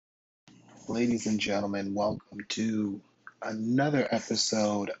Ladies and gentlemen, welcome to another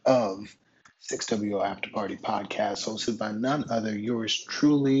episode of 6WO After Party Podcast, hosted by none other, yours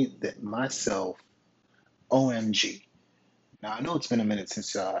truly, than myself, OMG. Now, I know it's been a minute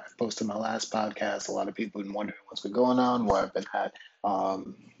since I posted my last podcast. A lot of people have been wondering what's been going on, where I've been at.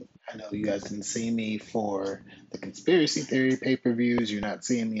 Um, I know you guys didn't see me for the conspiracy theory pay-per-views. You're not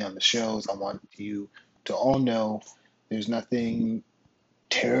seeing me on the shows. I want you to all know there's nothing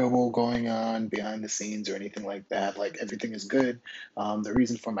terrible going on behind the scenes or anything like that. Like everything is good. The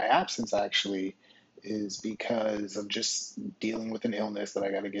reason for my absence actually is because I'm just dealing with an illness that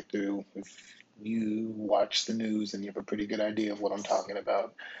I got to get through. If you watch the news and you have a pretty good idea of what I'm talking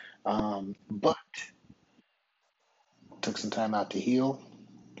about. But took some time out to heal.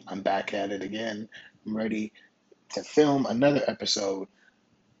 I'm back at it again. I'm ready to film another episode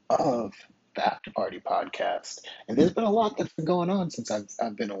of the After Party podcast. And there's been a lot that's been going on since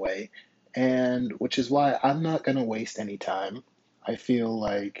I've been away, and which is why I'm not going to waste any time. I feel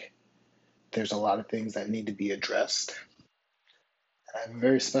like there's a lot of things that need to be addressed. I have a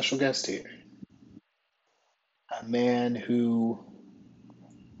very special guest here, a man who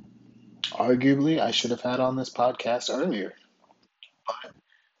arguably I should have had on this podcast earlier.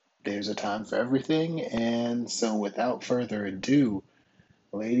 There's a time for everything, and so without further ado,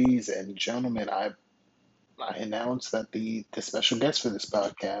 ladies and gentlemen, I announced that the special guest for this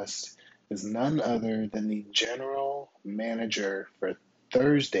podcast is none other than the general manager for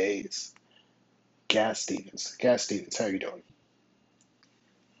Thursdays, Gas Stevens. Gas Stevens, how are you doing?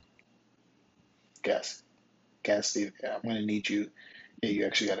 Gas, Gas Stevens, yeah, I'm gonna need you. Yeah, you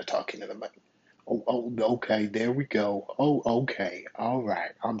actually got to talk into the mic. Okay, there we go. Okay, all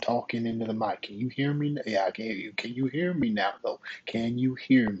right. I'm talking into the mic. Can you hear me? Yeah, I can hear you. Can you hear me now, though? Can you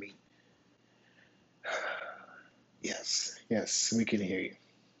hear me? Yes, yes, we can hear you.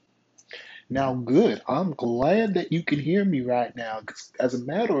 Now, good. I'm glad that you can hear me right now. 'Cause as a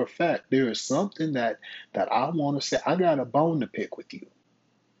matter of fact, there is something that I want to say. I got a bone to pick with you.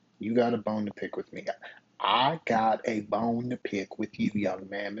 You got a bone to pick with me. I got a bone to pick with you, young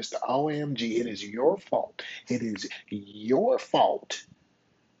man. Mr. OMG, it is your fault. It is your fault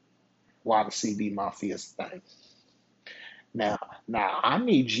why the CB Mafia's thing. Now, I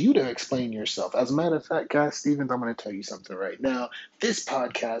need you to explain yourself. As a matter of fact, guys, Stevens, I'm going to tell you something right now. This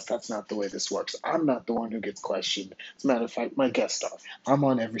podcast, that's not the way this works. I'm not the one who gets questioned. As a matter of fact, my guest star. I'm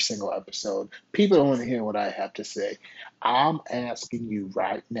on every single episode. People don't want to hear what I have to say. I'm asking you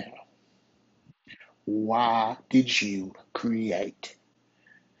right now, why did you create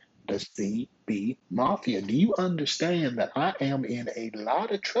the CB Mafia? Do you understand that I am in a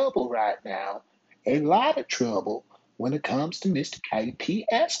lot of trouble right now? A lot of trouble when it comes to Mr. KP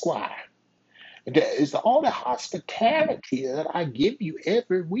Esquire. Is all the hospitality that I give you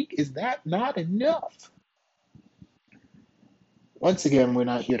every week, is that not enough? Once again, we're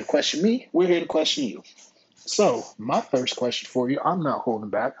not here to question me, we're here to question you. So, my first question for you, I'm not holding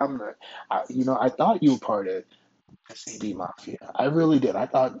back. I'm not, I thought you were part of the CD Mafia. I really did. I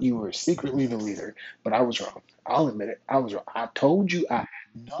thought you were secretly the leader, but I was wrong. I'll admit it. I was wrong. I told you I had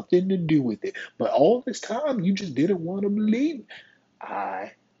nothing to do with it. But all this time, you just didn't want to believe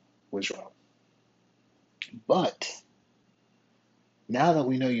I was wrong. But now that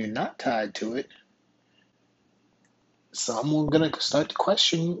we know you're not tied to it, some are going to start to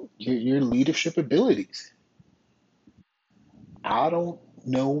question your leadership abilities. I don't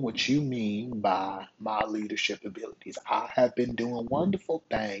know what you mean by my leadership abilities. I have been doing wonderful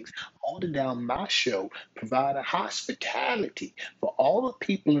things, holding down my show, providing hospitality for all the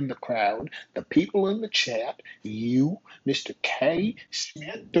people in the crowd, the people in the chat, you, Mr. K.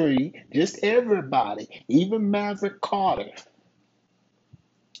 Smith 3, just everybody, even Maverick Carter.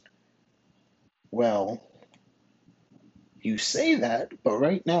 Well, you say that, but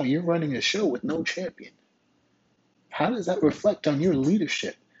right now you're running a show with no champion. How does that reflect on your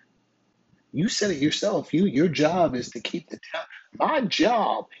leadership? You said it yourself. Your job is to keep the town. My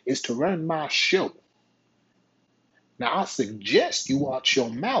job is to run my show. Now I suggest you watch your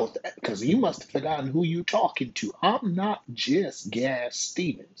mouth because you must have forgotten who you're talking to. I'm not just Gas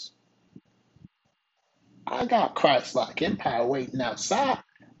Stevens. I got Christ-like Empire waiting outside,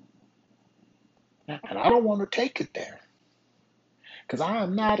 and I don't want to take it there because I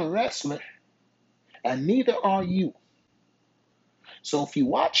am not a wrestler, and neither are you. So if you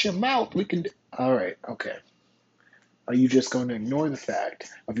watch your mouth, we can. All right, okay. Are you just going to ignore the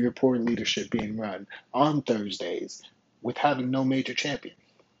fact of your poor leadership being run on Thursdays with having no major champion?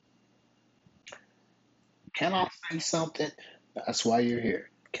 Can I say something? That's why you're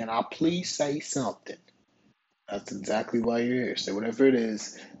here. Can I please say something? That's exactly why you're here. Say whatever it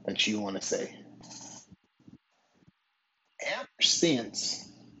is that you want to say. Ever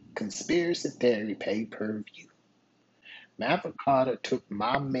since Conspiracy Theory pay per view, Maverick Carter took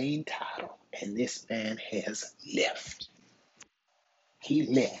my main title, and this man has left. He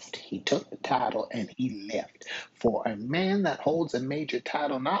left. He took the title and he left. For a man that holds a major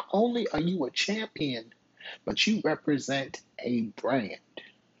title, not only are you a champion, but you represent a brand.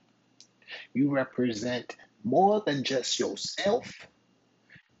 You represent more than just yourself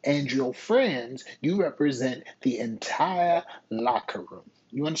and your friends. You represent the entire locker room.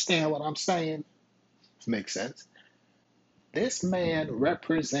 You understand what I'm saying? Makes sense. This man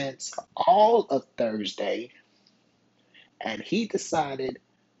represents all of Thursday, and he decided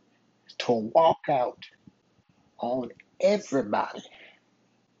to walk out on everybody,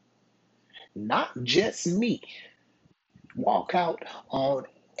 not just me, walk out on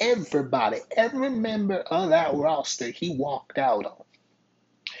everybody. Every member of that roster he walked out on.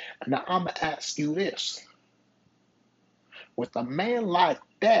 Now, I'm going to ask you this. With a man like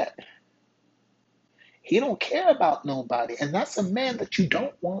that, he don't care about nobody. And that's a man that you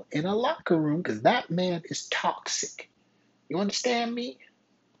don't want in a locker room because that man is toxic. You understand me?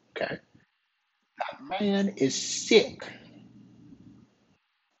 Okay. That man is sick.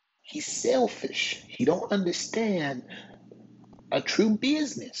 He's selfish. He don't understand a true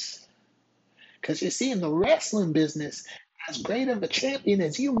business. Because you see, in the wrestling business, as great of a champion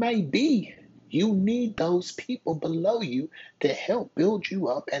as you may be, you need those people below you to help build you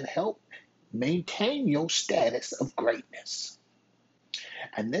up and help maintain your status of greatness.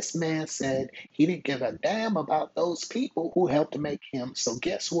 And this man said he didn't give a damn about those people who helped to make him. So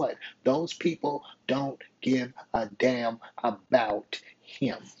guess what? Those people don't give a damn about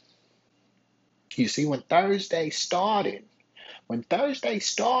him. You see, when Thursday started,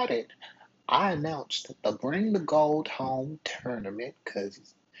 I announced the Bring the Gold Home tournament because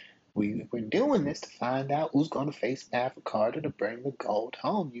we were doing this to find out who's going to face Maverick Carter to bring the gold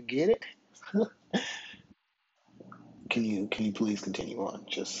home. You get it? Can you please continue on?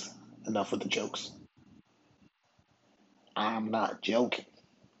 Just enough with the jokes. I'm not joking,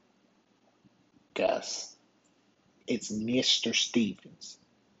 guys. It's Mr. Stevens.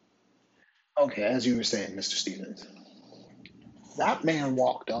 Okay, as you were saying, Mr. Stevens, that man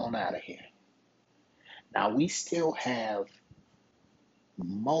walked on out of here. Now we still have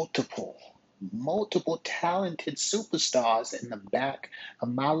multiple, multiple talented superstars in the back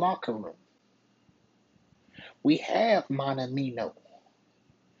of my locker room. We have Monamino.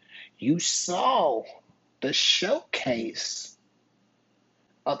 You saw the showcase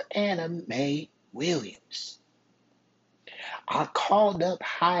of Anna Mae Williams. I called up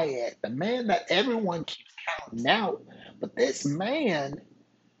Hayek, the man that everyone keeps counting out. But this man,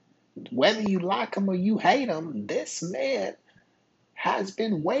 whether you like him or you hate him, this man has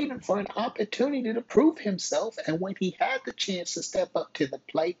been waiting for an opportunity to prove himself. And when he had the chance to step up to the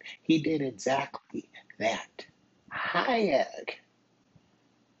plate, he did exactly that. Hayek.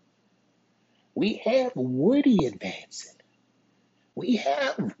 We have Woody advancing. We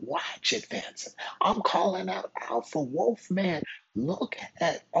have Watch advancing. I'm calling out Alpha Wolf, man. Look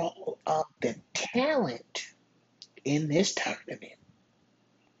at all of the talent in this tournament.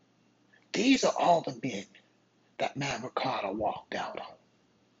 These are all the men that Maverick Carter walked out on.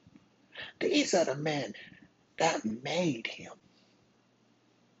 These are the men that made him.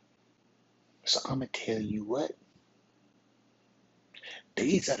 So I'm going to tell you what.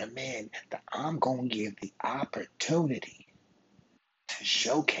 These are the men that I'm going to give the opportunity to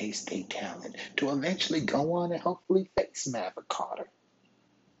showcase their talent, to eventually go on and hopefully face Maverick Carter.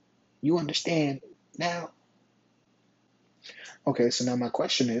 You understand now? Okay, so now my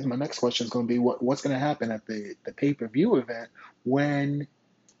next question is going to be what's going to happen at the pay-per-view event when,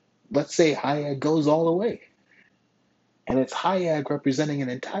 let's say, Hayek goes all the way, and it's Hayek representing an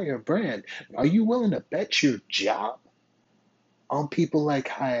entire brand. Are you willing to bet your job on people like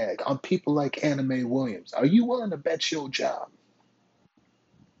Hayek, on people like Anna Mae Williams? Are you willing to bet your job?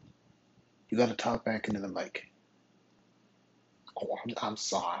 You got to talk back into the mic. Oh, I'm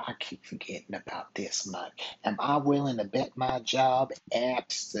sorry. I keep forgetting about this much. Am I willing to bet my job?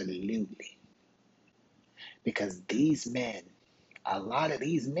 Absolutely. Because these men, a lot of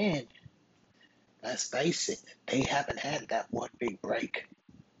these men, let's face it, they haven't had that one big break.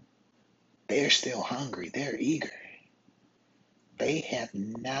 They're still hungry. They're eager. They have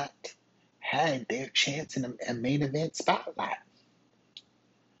not had their chance in a main event spotlight.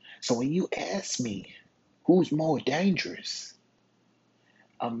 So when you ask me who's more dangerous,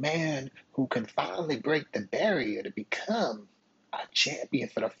 a man who can finally break the barrier to become a champion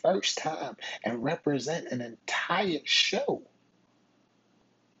for the first time and represent an entire show,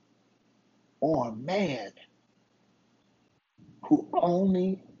 or a man who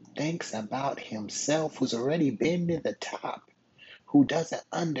only thinks about himself, who's already been to the top, who doesn't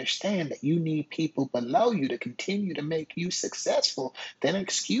understand that you need people below you to continue to make you successful, then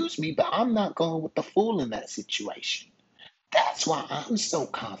excuse me, but I'm not going with the fool in that situation. That's why I'm so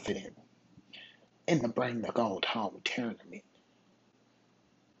confident in the Bring the Gold Home tournament.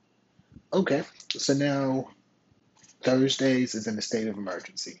 Okay, so now Thursdays is in a state of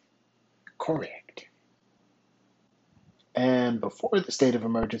emergency. Correct. And before the state of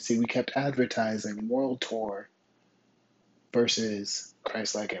emergency, we kept advertising World Tour versus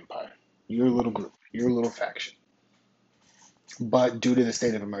Christ-like Empire. Your little group, your little faction. But due to the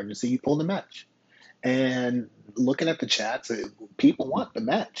state of emergency, you pulled the match. And looking at the chats, people want the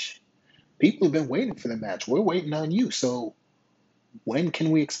match. People have been waiting for the match. We're waiting on you. So when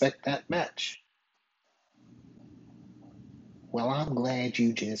can we expect that match? Well, I'm glad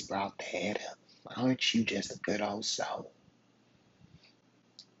you just brought that up. Aren't you just a good old soul?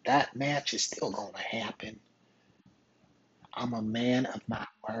 That match is still going to happen. I'm a man of my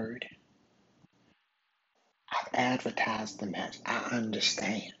word. I've advertised the match. I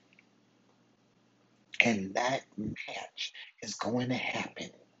understand. And that match is going to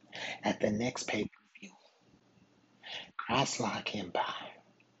happen at the next pay per view. Christ-like Empire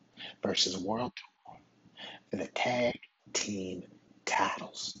versus World Tour for the tag team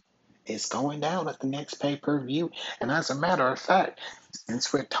titles. It's going down at the next pay per view. And as a matter of fact,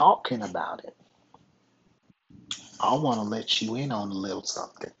 since we're talking about it, I want to let you in on a little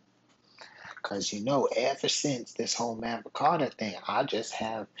something. Because, ever since this whole Maverick Carter thing, I just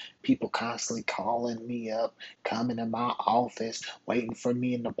have people constantly calling me up, coming to my office, waiting for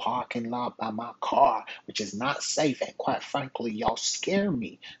me in the parking lot by my car, which is not safe. And quite frankly, y'all scare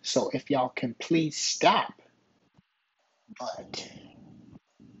me. So if y'all can please stop. But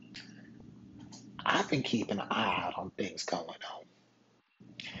I've been keeping an eye out on things going on.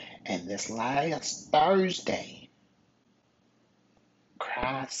 And this last Thursday,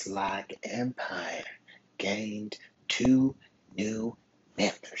 Christ-like Empire gained 2 new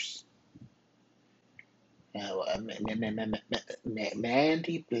members. Now,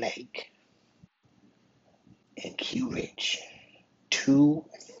 Mandy Blake and Q Rich, 2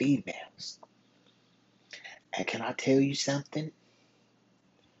 females. And can I tell you something?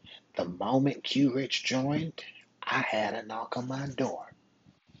 The moment Q Rich joined, I had a knock on my door.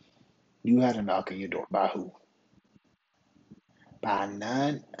 You had a knock on your door by who? By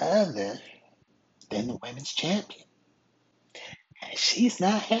none other than the women's champion. And she's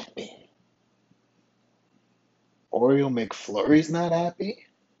not happy. Oriole McFlurry's not happy.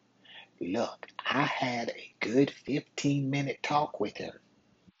 Look, I had a good 15-minute talk with her.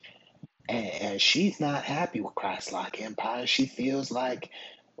 And she's not happy with Christ-like Empire. She feels like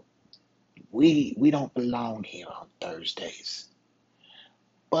we don't belong here on Thursdays.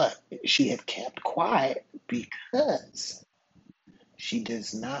 But she had kept quiet because she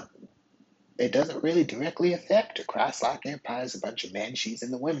does not, it doesn't really directly affect her. Christ-like Empire is a bunch of men. She's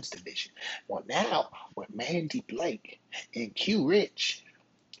in the women's division. Well, now with Mandy Blake and Q Rich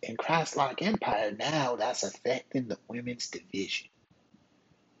and Christ-like Empire, now that's affecting the women's division.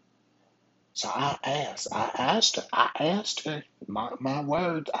 So I asked her, my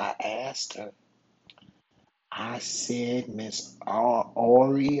words, I asked her. I said, Miss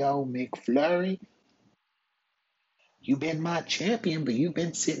Oreo McFlurry, you been my champion, but you've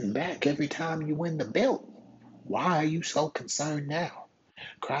been sitting back every time you win the belt. Why are you so concerned now?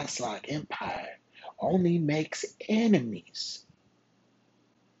 Christ-like Empire only makes enemies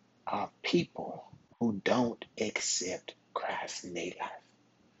of people who don't accept Christ in their life.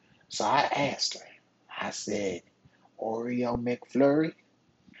 So I asked her, I said, Oreo McFlurry,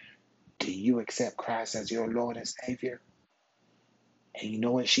 do you accept Christ as your Lord and Savior? And you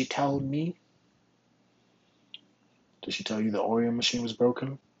know what she told me? Did she tell you the Oreo machine was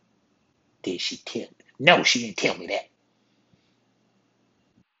broken? Did she tell me? No, she didn't tell me that.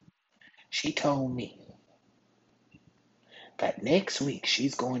 She told me that next week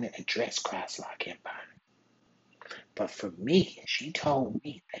she's going to address Christ-like Empire. But for me, she told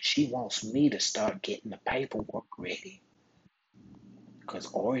me that she wants me to start getting the paperwork ready. Because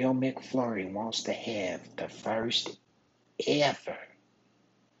Oreo McFlurry wants to have the first ever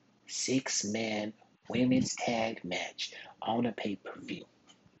 6-man women's tag match on a pay-per-view.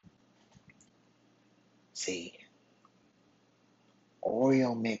 See,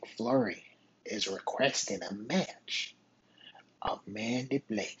 Oreo McFlurry is requesting a match of Mandy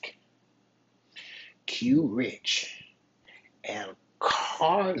Blake, Q Rich, and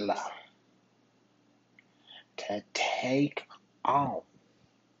Carla to take on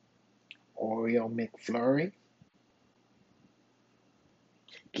Oreo McFlurry,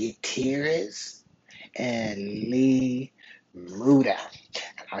 Gutierrez, and Lee Muda.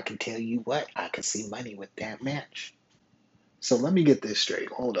 And I can tell you what, I can see money with that match. So let me get this straight.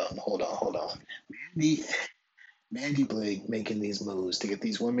 Hold on. Mandy, Mandy Blake making these moves to get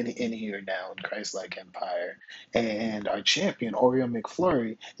these women in here now in Christ-like Empire, and our champion Oreo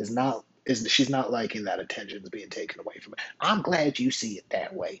McFlurry is she's not liking that attention's being taken away from her. I'm glad you see it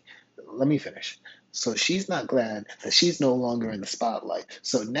that way. Let me finish. So she's not glad that she's no longer in the spotlight.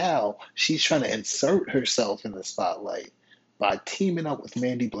 So now she's trying to insert herself in the spotlight by teaming up with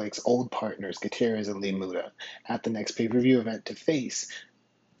Mandy Blake's old partners, Gutierrez and Lee Muda, at the next pay-per-view event to face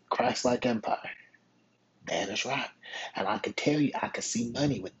Christ-like Empire. That is right. And I can tell you, I can see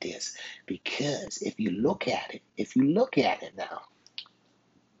money with this because if you look at it now,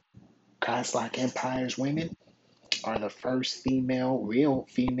 guys like Empire's women are the first real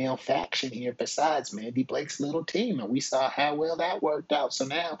female faction here besides Mandy Blake's little team. And we saw how well that worked out. So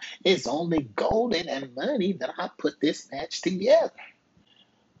now it's only golden and money that I put this match together.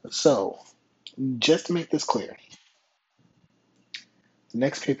 So, just to make this clear, the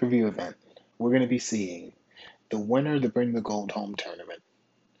next pay per view event, we're going to be seeing the winner of the Bring the Gold Home tournament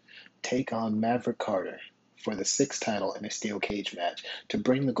take on Maverick Carter for the sixth title in a steel cage match to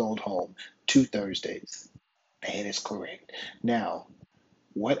bring the gold home 2 Thursdays. That is correct. Now,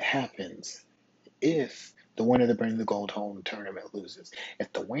 what happens if the winner of the Bring the Gold Home tournament loses?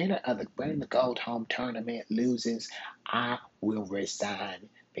 If the winner of the Bring the Gold Home tournament loses, I will resign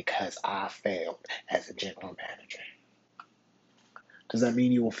because I failed as a general manager. Does that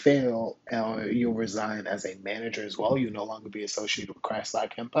mean you will fail or you'll resign as a manager as well? You'll no longer be associated with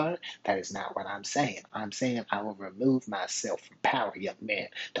Christ-like Empire? That is not what I'm saying. I'm saying I will remove myself from power, young man.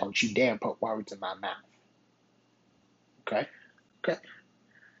 Don't you dare put words in my mouth. Okay? Okay.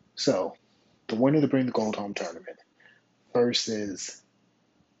 So, the winner to bring the gold home tournament versus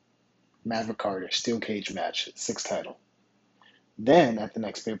Maverick Carter, steel cage match, sixth title. Then, at the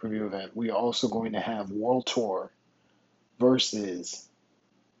next pay-per-view event, we are also going to have World Tour versus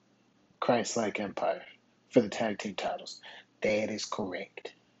Christ-like Empire for the tag team titles. That is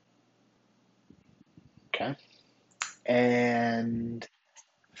correct. Okay. And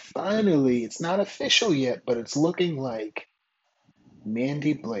finally, it's not official yet, but it's looking like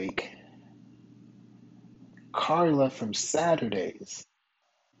Mandy Blake, Carla from Saturdays.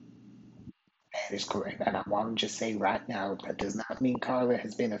 That is correct. And I want to just say right now, that does not mean Carla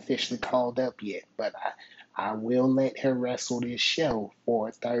has been officially called up yet, but I will let her wrestle this show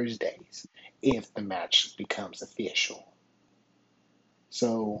for Thursdays if the match becomes official.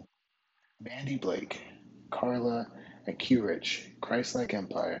 So, Mandy Blake, Carla and Q-Rich, Christ-like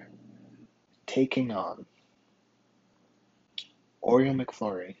Empire, taking on Oreo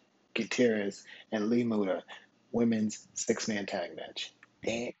McFlurry, Gutierrez, and Lee Muda, women's six-man tag match.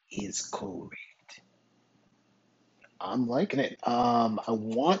 That is correct. I'm liking it. I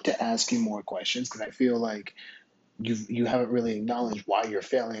want to ask you more questions because I feel like you haven't really acknowledged why you're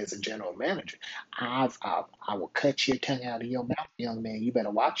failing as a general manager. I will cut your tongue out of your mouth, young man. You better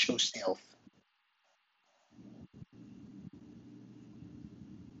watch yourself.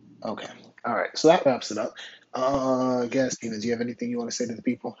 Okay. All right. So that wraps it up. I guess, Steven, do you have anything you want to say to the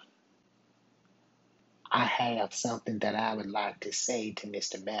people? I have something that I would like to say to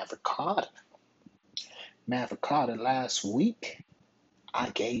Mr. Maverick Carter. Maverick Carter, last week, I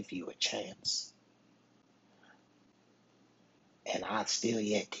gave you a chance, and I've still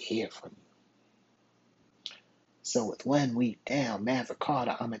yet to hear from you. So with 1 week down, Maverick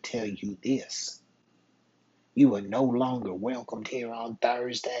Carter, I'm going to tell you this. You are no longer welcomed here on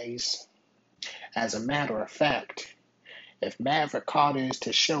Thursdays. As a matter of fact, if Maverick Carter is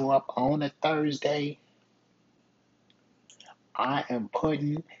to show up on a Thursday, I am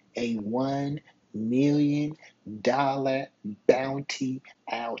putting a $1 million bounty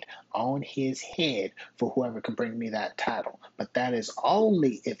out on his head for whoever can bring me that title. But that is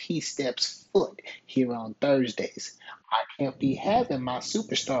only if he steps foot here on Thursdays. I can't be having my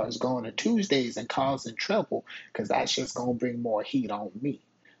superstars going to Tuesdays and causing trouble because that's just going to bring more heat on me.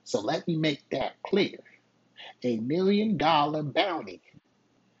 So let me make that clear. $1 million bounty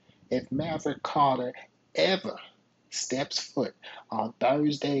if Maverick Carter ever steps foot on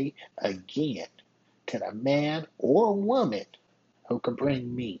Thursday again to the man or woman who can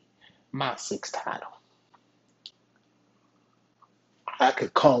bring me my sixth title. I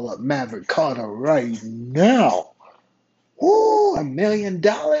could call up Maverick Carter right now. Ooh, $1 million?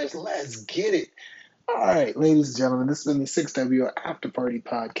 Let's get it. All right, ladies and gentlemen, this has been the 6W After Party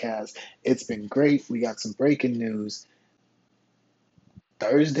Podcast. It's been great. We got some breaking news.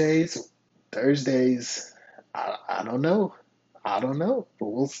 Thursdays, Thursdays, I don't know. I don't know, but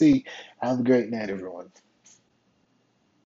we'll see. Have a great night, everyone.